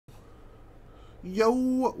Yo,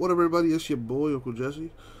 what up everybody, it's your boy, Uncle Jesse.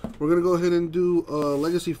 We're going to go ahead and do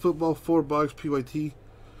Legacy Football 4-box PYT.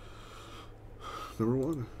 Number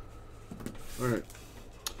 1. Alright.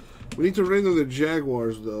 We need to random the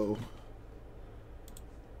Jaguars, though.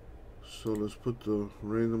 So let's put the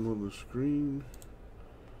random on the screen.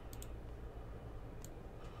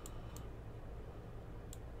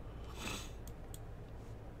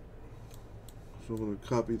 So I'm going to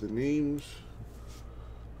copy the names,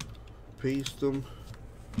 paste them,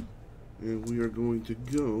 and we are going to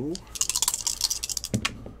go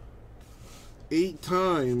 8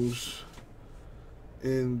 times,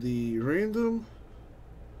 and the random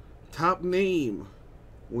top name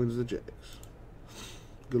wins the Jags.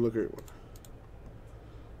 Good luck, everyone.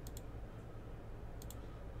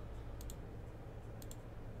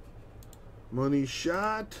 Money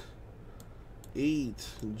shot 8.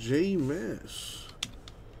 J-Mess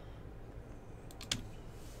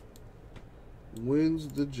wins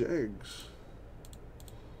the Jags.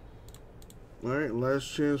 Alright, last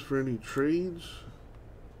chance for any trades.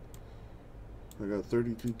 I got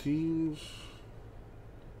 32 teams.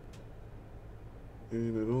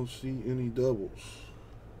 And I don't see any doubles.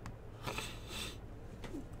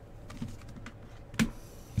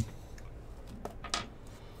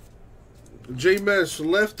 J-Mess,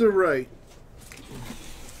 left or right?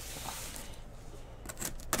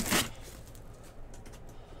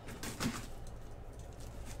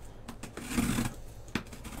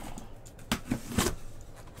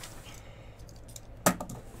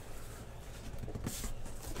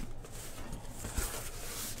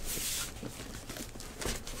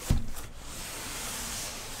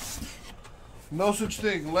 No such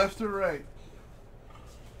thing, left or right.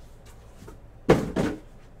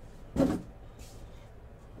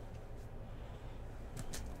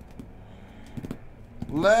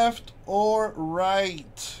 Left or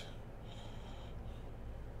right?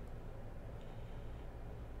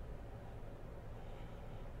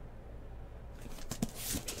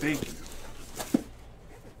 Thank you.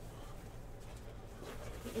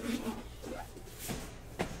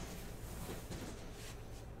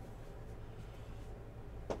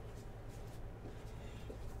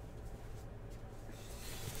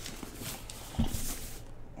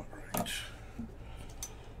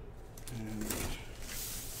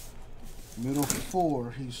 Middle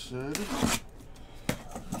 4, he said.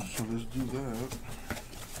 So let's do that.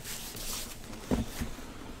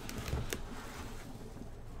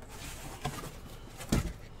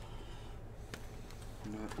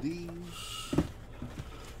 Not these.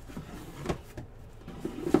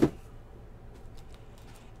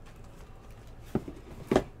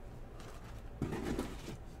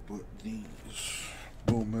 But these.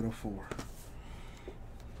 Boom, middle 4.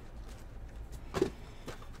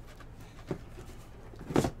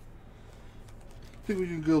 I think we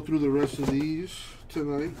can go through the rest of these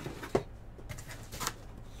tonight.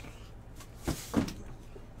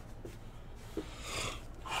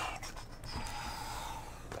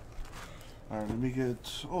 Alright, let me get...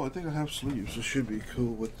 Oh, I think I have sleeves. I should be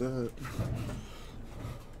cool with that.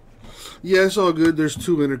 Yeah, it's all good. There's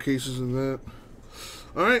 2 inner cases in that.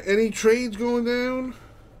 Alright, any trades going down?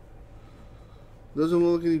 Doesn't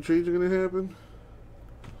look like any trades are going to happen.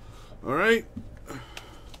 Alright.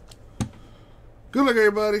 Good luck,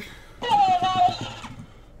 everybody.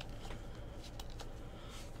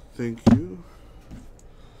 Thank you.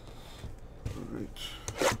 Alright.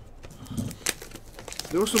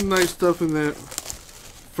 There was some nice stuff in that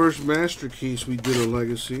first master case we did a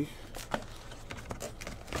Legacy.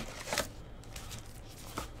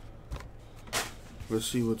 Let's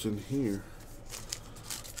see what's in here.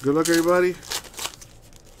 Good luck, everybody.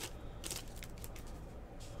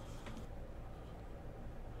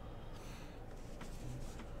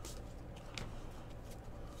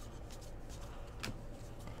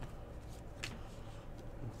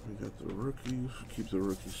 We got the rookies. Keep the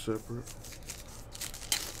rookies separate.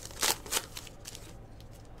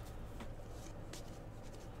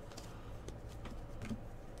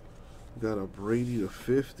 Got a Brady to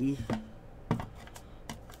 50.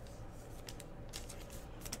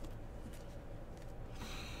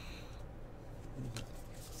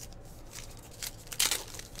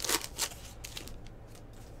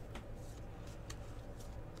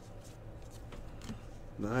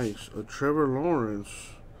 Nice. A Trevor Lawrence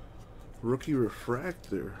rookie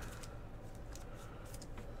refractor.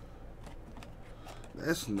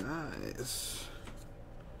 That's nice.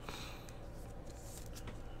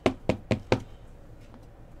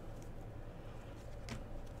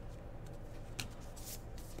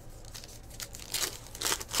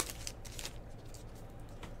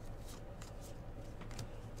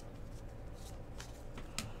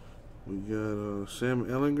 We got Sam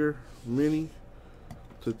Ellinger mini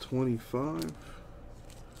to 25.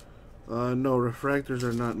 No, refractors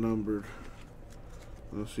are not numbered.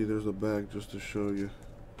 Let's see, there's a bag just to show you.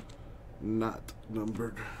 Not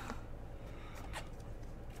numbered.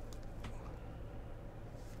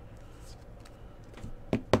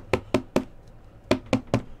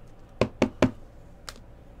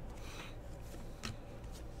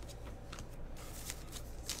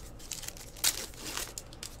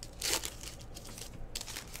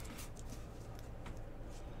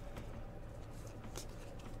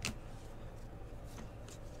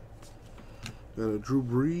 Got a Drew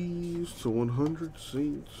Brees to 100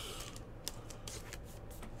 Saints.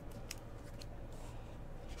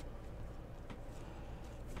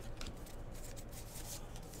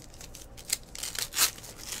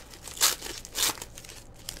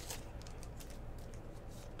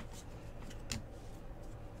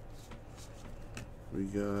 We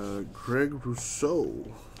got Greg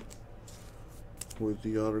Rousseau with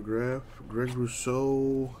the autograph. Greg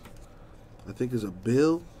Rousseau, I think, is a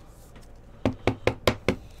Bill.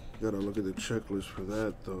 Gotta look at the checklist for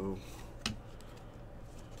that, though.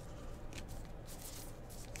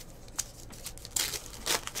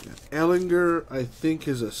 Ellinger, I think,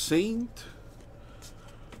 is a Saint.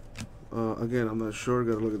 Again, I'm not sure.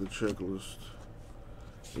 Gotta look at the checklist.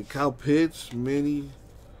 And Kyle Pitts, mini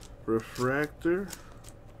refractor.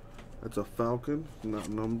 That's a Falcon, not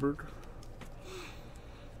numbered.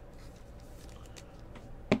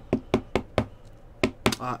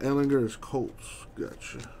 Ellinger is Colts.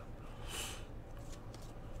 Gotcha.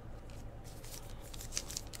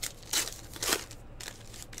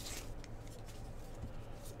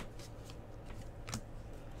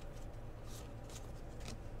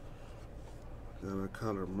 Got a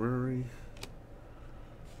Kyler Murray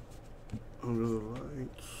under the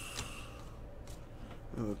lights.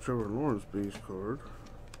 Trevor Lawrence base card.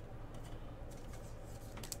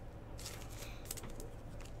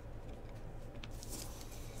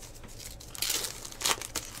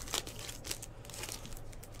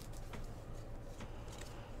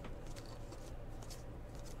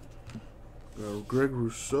 Greg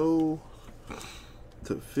Rousseau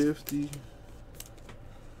to 50.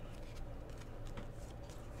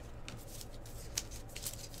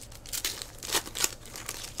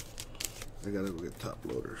 I gotta go get top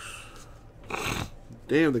loaders.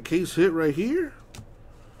 Damn, the case hit right here.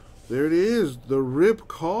 There it is, the rip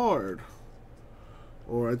card.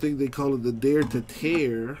 Or I think they call it the Dare to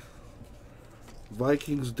Tear.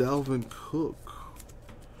 Vikings Dalvin Cook.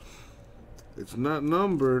 It's not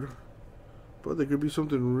numbered, but there could be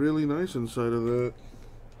something really nice inside of that.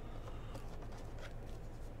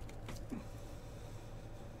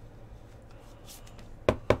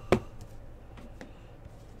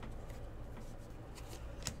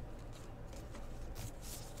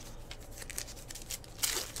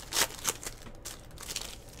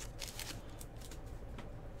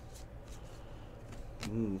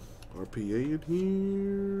 RPA in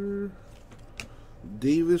here.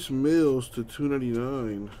 Davis Mills to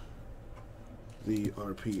 299. The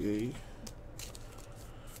RPA.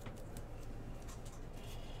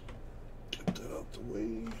 Get that out the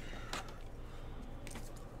way.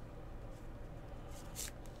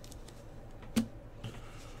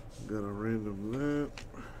 Got a random that.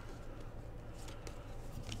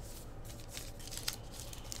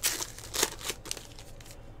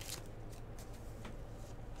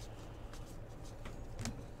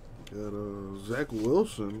 Got a Zach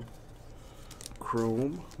Wilson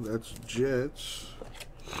chrome. That's Jets.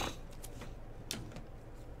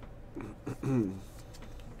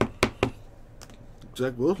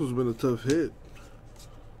 Zach Wilson's been a tough hit.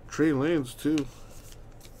 Trey Lance too.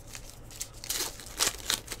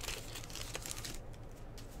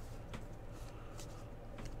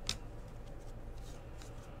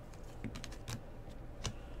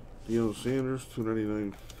 Deion Sanders,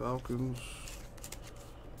 299 Falcons.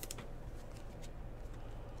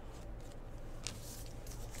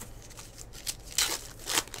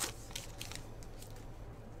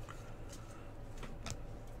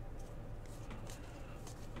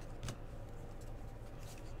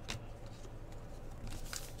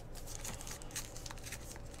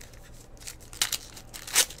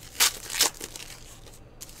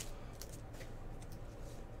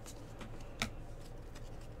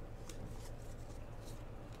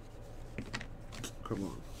 Come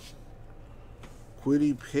on.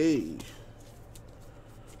 Quiddy Pay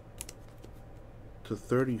to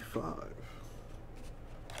 35.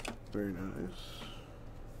 Very nice.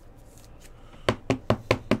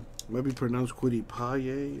 Might be pronounced Quiddy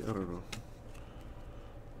Paye. I don't know.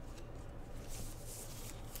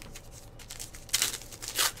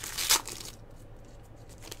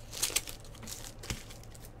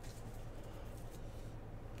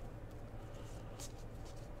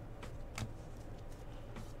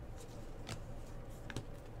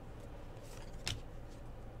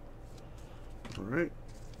 Alright.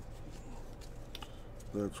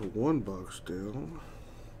 That's one box down.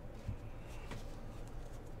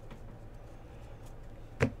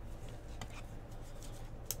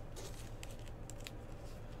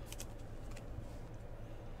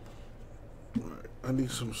 Alright, I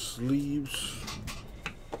need some sleeves.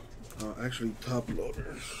 Actually, top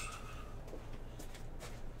loaders.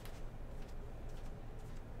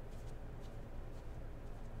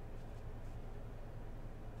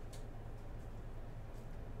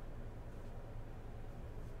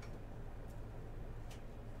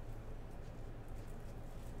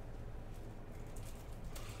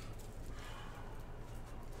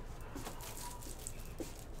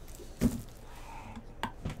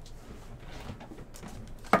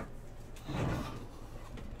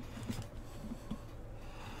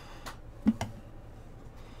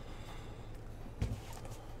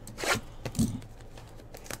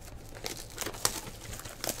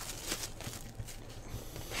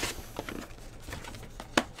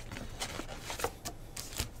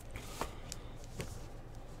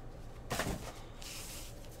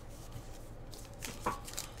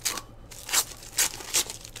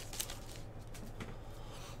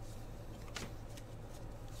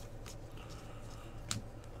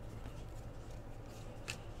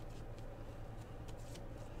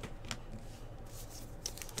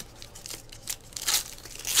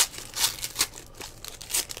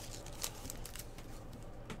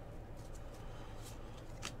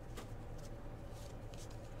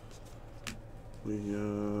 We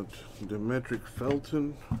got Demetric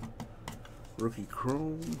Felton, rookie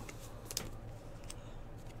chrome.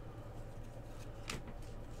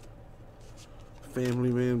 Family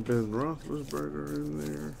Man Ben Roethlisberger in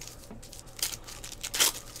there.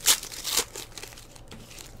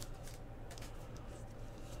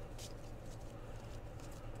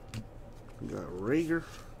 We got Rager,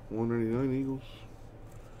 199 Eagles.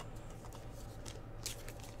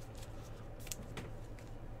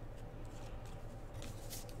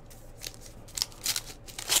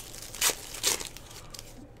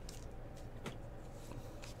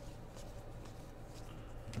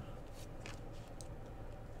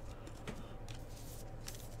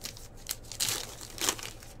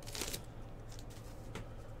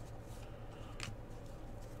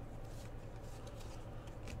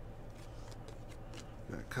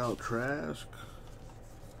 Got Kyle Trask,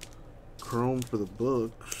 chrome for the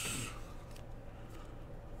books.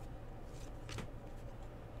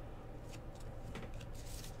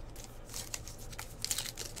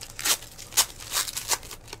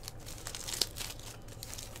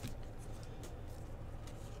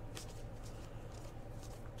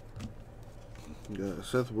 Got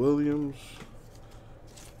Seth Williams,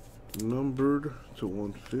 numbered to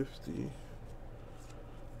 150.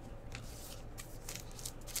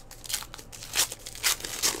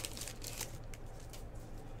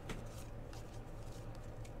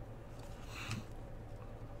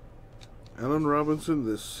 Allen Robinson,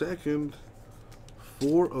 the second,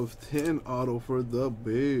 4 of 10 auto for the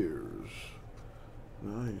Bears.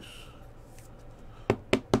 Nice.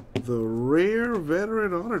 The rare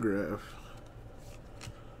veteran autograph.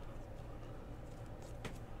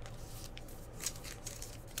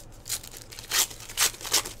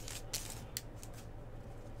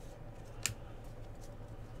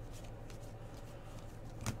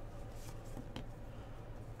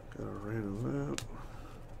 Got a random that.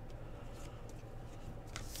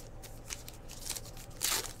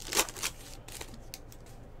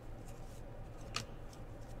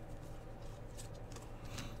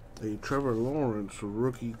 A Trevor Lawrence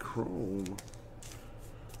rookie chrome.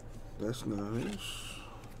 That's nice.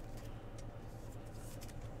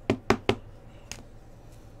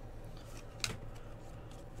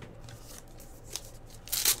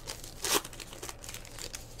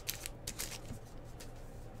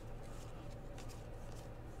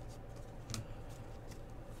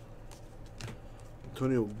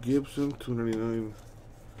 Antonio Gibson, 299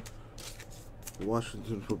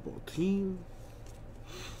 Washington football team.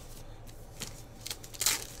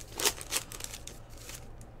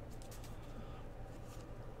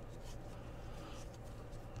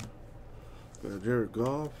 Got Jared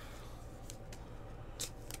Goff,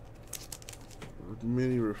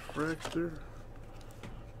 mini refractor.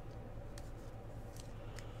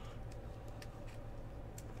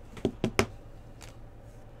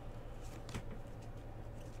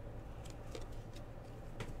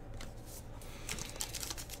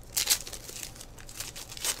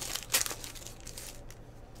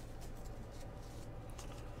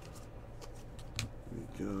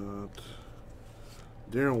 We got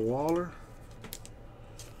Darren Waller,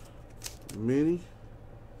 mini,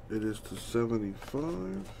 It is to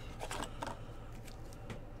 75.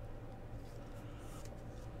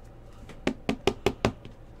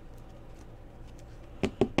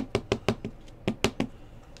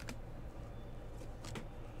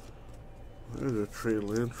 There's a Trey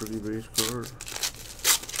Lance rookie base card.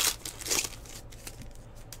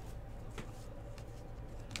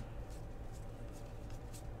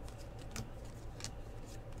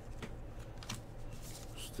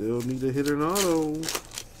 Still need to hit an auto.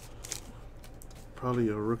 Probably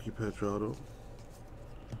a rookie patch auto.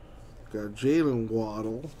 Got Jalen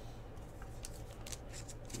Waddle.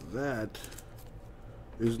 That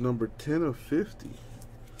is number 10 of 50.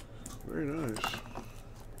 Very nice.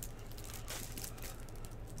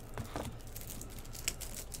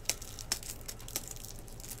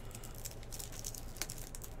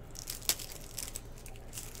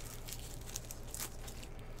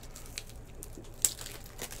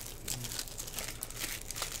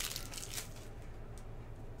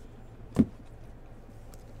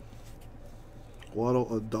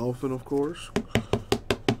 Waddle, a Dolphin, of course.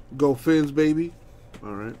 Go Fins, baby.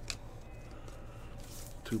 All right.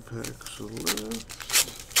 2 packs left.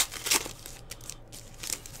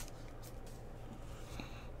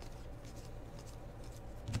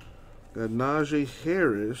 Got Najee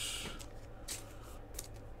Harris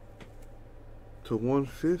to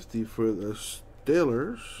 150 for the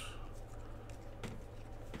Steelers.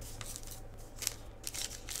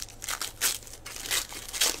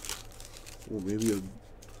 Well, maybe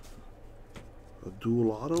a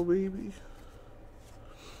dual auto, maybe.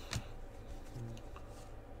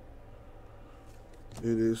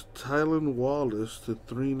 It is Tylan Wallace to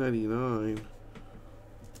 399.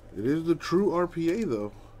 It is the true RPA,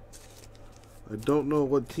 though. I don't know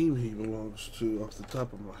what team he belongs to off the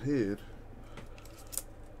top of my head.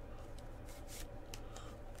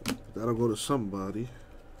 That'll go to somebody.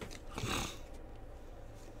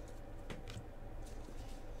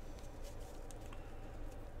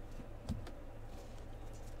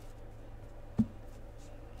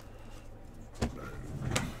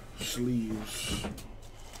 Sleeves.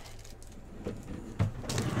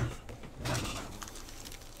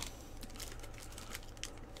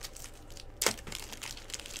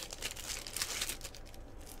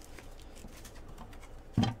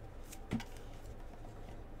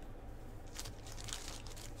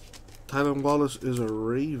 Tylan Wallace is a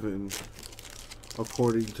Raven,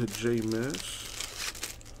 according to J-Mess.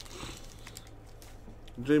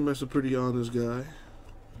 J-Mess is a pretty honest guy,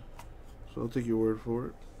 so I'll take your word for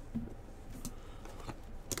it.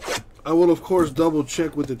 I will, of course, double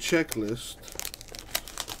check with the checklist,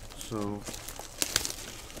 so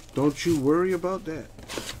don't you worry about that.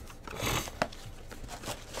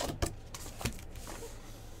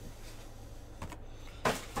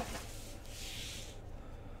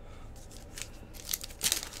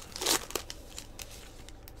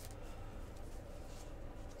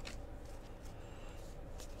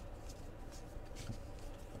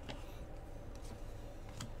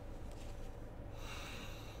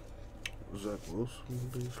 Zach Wilson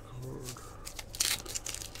base card.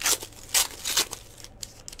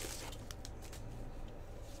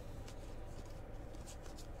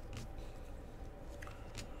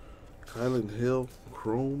 Kylan Hill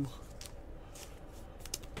Chrome.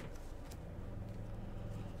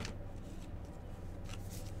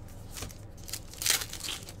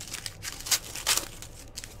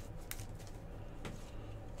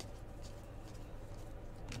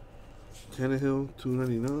 Tannehill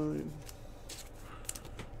 $2.99.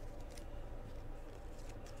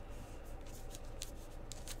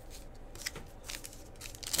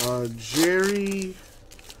 Jerry,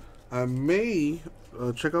 I may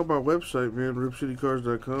check out my website, man,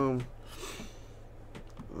 ripcitycards.com.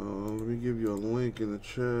 Let me give you a link in the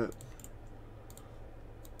chat.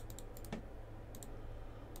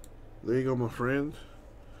 There you go, my friend.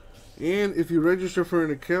 And if you register for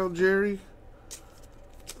an account, Jerry,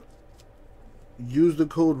 use the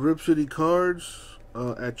code RipCityCards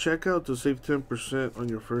at checkout to save 10% on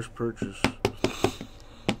your first purchase.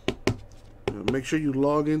 Make sure you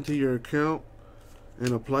log into your account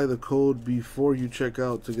and apply the code before you check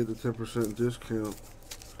out to get the 10% discount.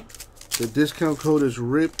 The discount code is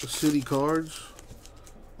RipCityCards,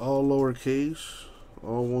 all lowercase,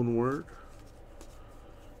 all one word.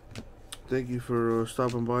 Thank you for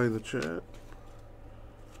stopping by in the chat.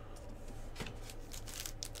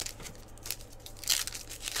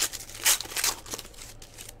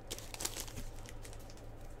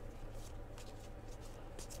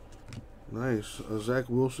 Nice. A Zach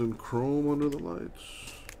Wilson Chrome under the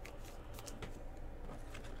lights.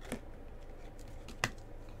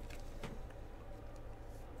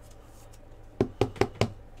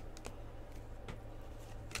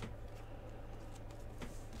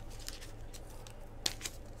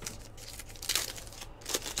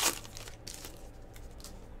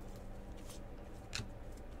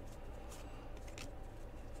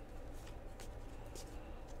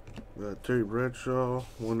 Terry Bradshaw,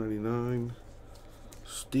 199.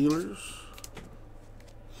 Steelers.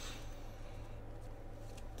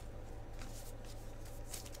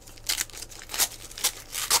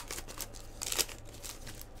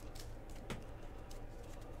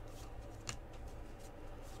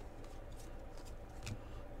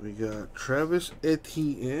 We got Travis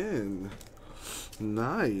Etienne.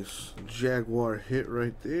 Nice. Jaguar hit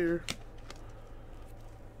right there.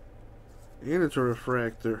 And it's a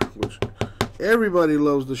refractor, which everybody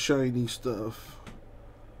loves the shiny stuff.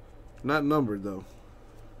 Not numbered, though.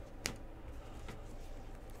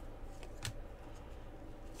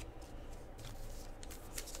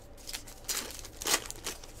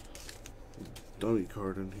 Dummy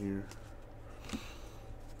card in here.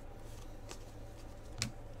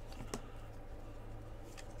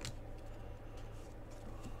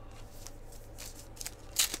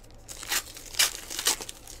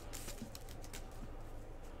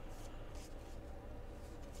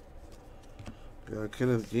 Got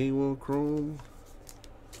Kenneth Gainwell Chrome.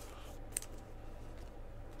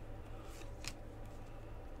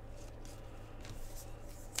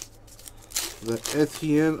 The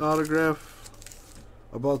Etienne autograph,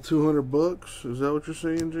 about $200. Is that what you're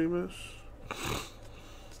saying, JMS?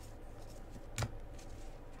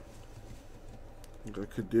 Got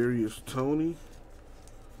Kadarius Toney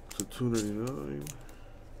to $299.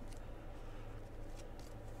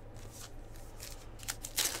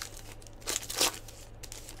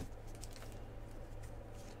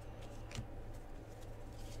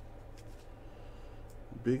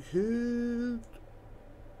 Big hit.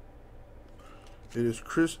 It is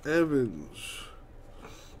Chris Evans.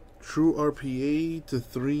 True RPA to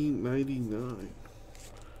 $399.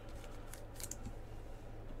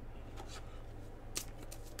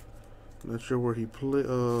 Not sure where he play.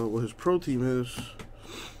 What his pro team is,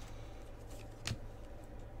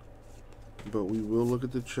 but we will look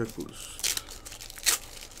at the checklist.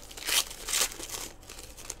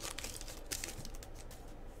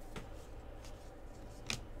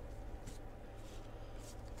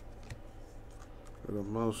 Got a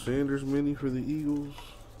Miles Sanders mini for the Eagles.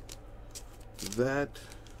 That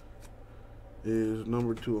is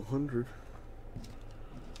numbered to 100.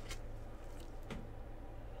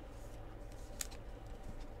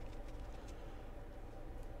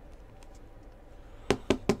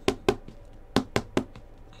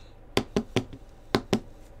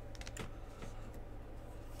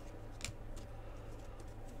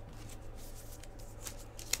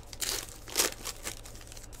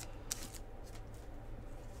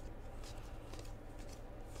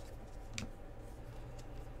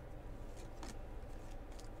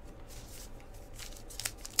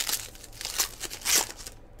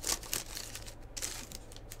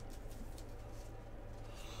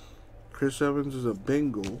 Chris Evans is a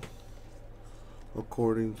Bengal,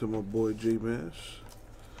 according to my boy J Mass.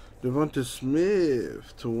 Devonta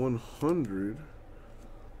Smith to 100.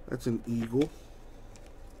 That's an Eagle.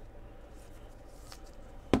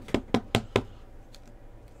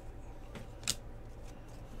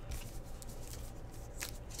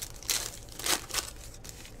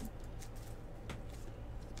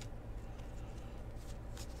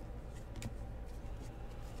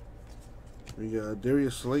 We got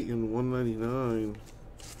Darius Slayton, 199.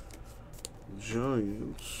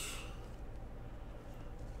 Giants.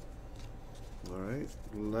 Alright,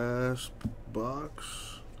 last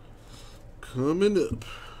box coming up.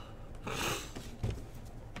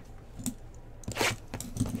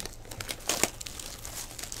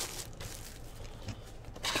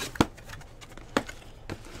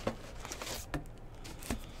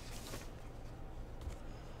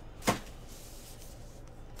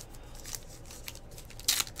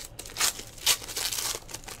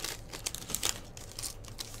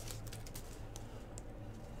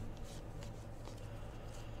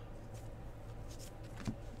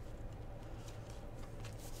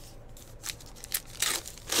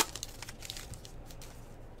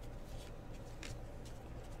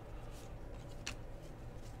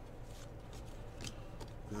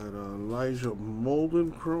 Got Elijah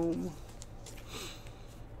Molden Chrome.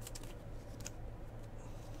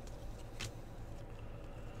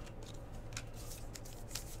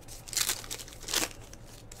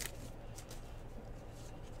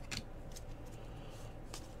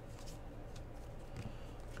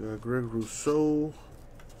 Got Greg Rousseau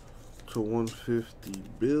to 150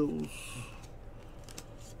 Bills.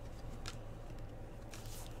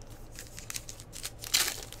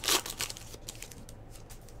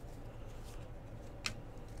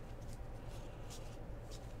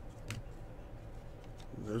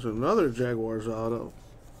 There's another Jaguars auto,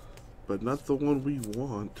 but not the one we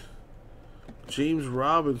want. James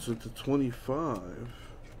Robinson to 25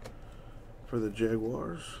 for the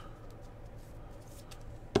Jaguars.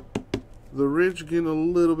 The Ridge getting a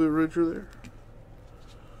little bit richer there.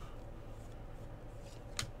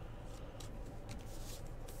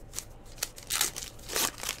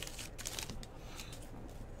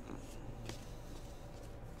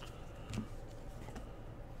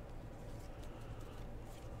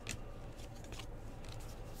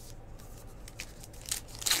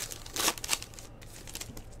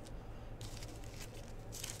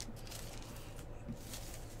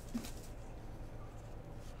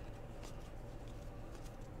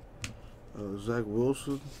 Zach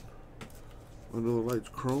Wilson, under the lights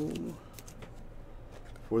chrome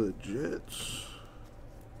for the Jets.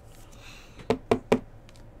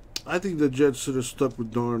 I think the Jets should have stuck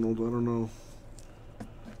with Darnold. I don't know.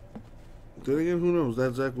 Then again, who knows?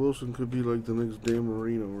 That Zach Wilson could be like the next Dan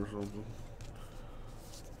Marino or something.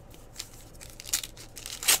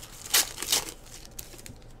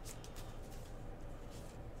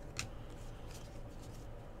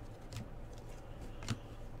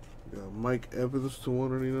 Got Mike Evans to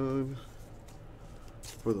 199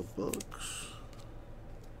 for the Bucks.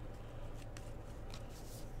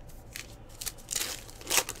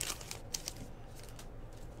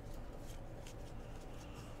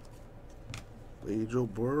 Joe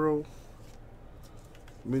Burrow,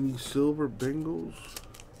 mini silver Bengals,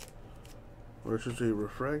 or I should say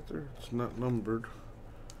refractor. It's not numbered,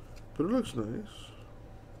 but it looks nice.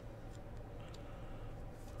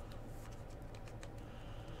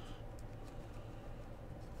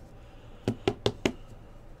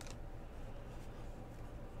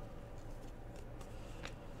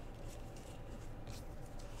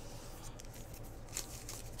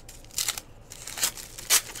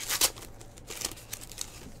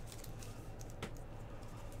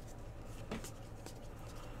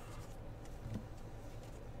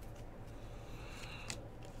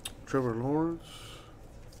 Trevor Lawrence,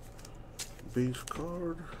 base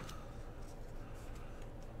card.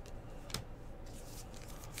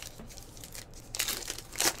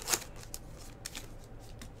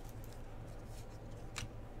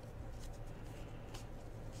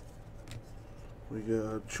 We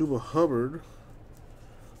got Chuba Hubbard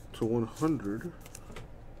to 100.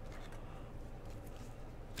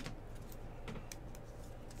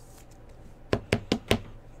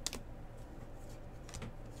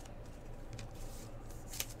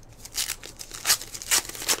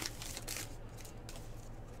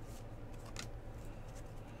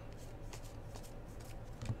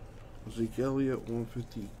 Zeke Elliott,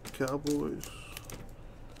 150 Cowboys.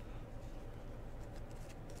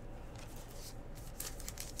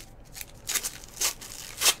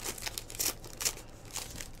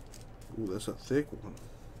 Ooh, that's a thick one.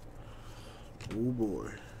 Oh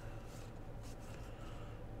boy.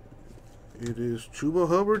 It is Chuba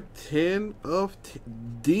Hubbard, 10 of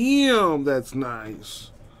 10. Damn, that's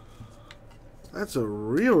nice. That's a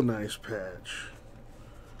real nice patch.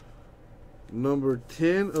 Number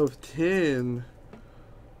 10 of 10,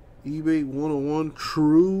 eBay 101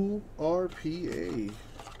 True RPA.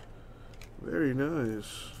 Very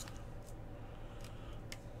nice.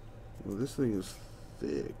 Well, this thing is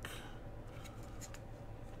thick.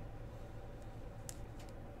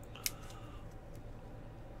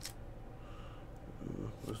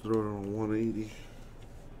 Let's throw it on 180.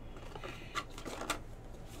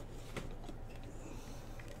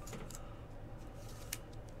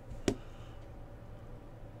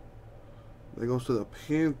 That goes to the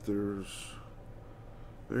Panthers.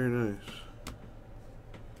 Very nice.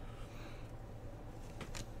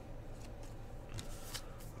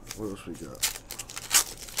 What else we got?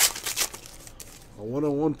 A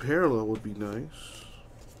 101 parallel would be nice.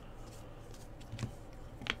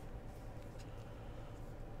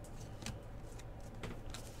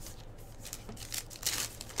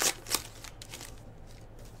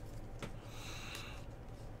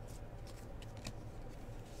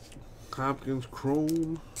 Hopkins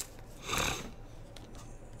Chrome.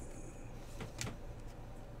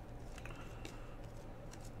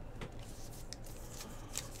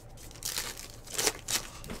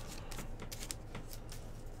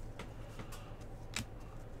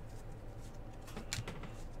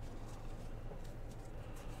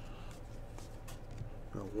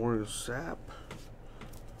 Got Warren Sapp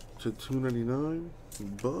to 299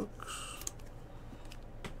 Bucks.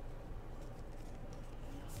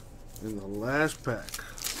 In the last pack,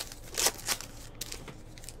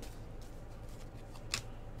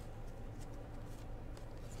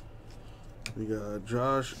 we got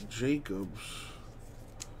Josh Jacobs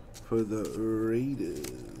for the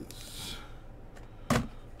Raiders.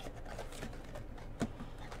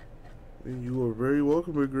 And you are very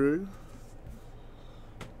welcome, Big Greg.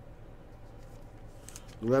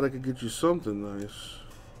 Glad I could get you something nice.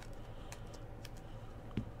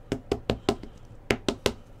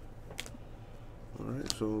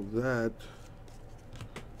 Alright, so that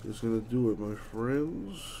is going to do it, my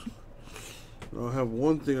friends. I'll have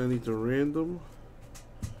one thing I need to random.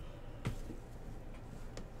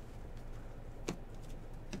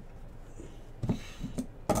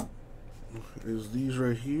 Is these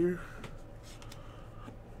right here.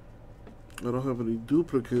 I don't have any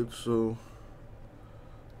duplicates, so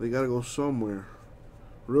they gotta go somewhere.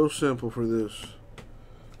 Real simple for this.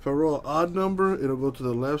 If I roll an odd number, it'll go to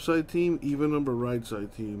the left side team, even number right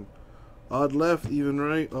side team. Odd left, even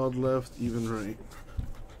right, odd left, even right.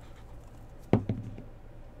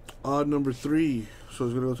 Odd number 3, so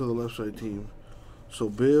it's gonna go to the left side team. So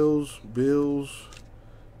Bills,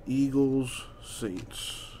 Eagles,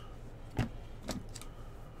 Saints.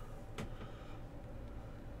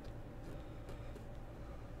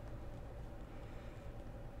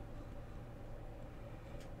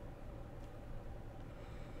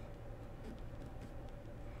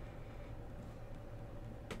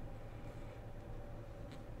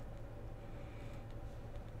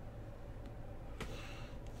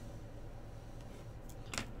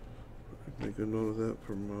 Make a note of that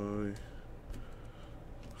for my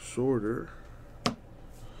sorter.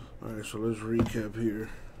 Alright, so let's recap here.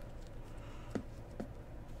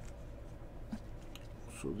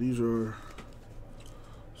 So these are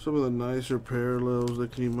some of the nicer parallels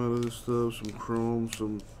that came out of this stuff. Some chrome,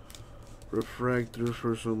 some refractors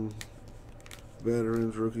for some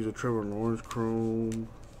veterans, rookies. A Trevor Lawrence chrome,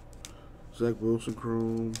 Zach Wilson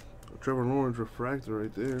chrome, a Trevor Lawrence refractor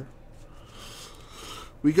right there.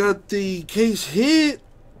 We got the case hit,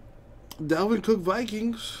 Dalvin Cook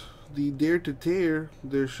Vikings, the Dare to Tear.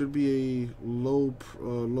 There should be a low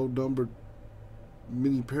numbered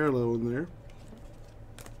mini parallel in there.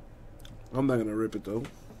 I'm not gonna rip it though.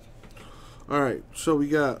 All right, so we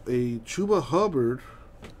got a Chuba Hubbard,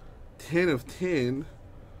 10 of 10,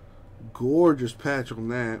 gorgeous patch on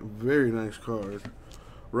that, very nice card.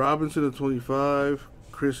 Robinson to 25,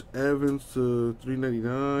 Chris Evans to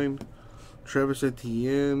 399. Travis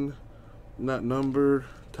Etienne, not numbered.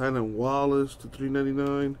 Tylan Wallace to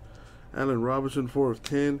 399. Allen Robinson, 4 of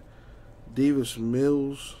 10. Davis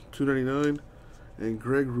Mills, 299. And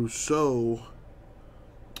Greg Rousseau,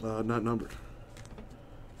 not numbered.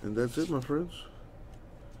 And that's it, my friends.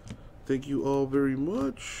 Thank you all very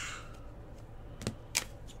much.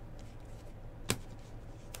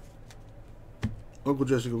 Uncle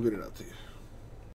Jesse, go get it out to you.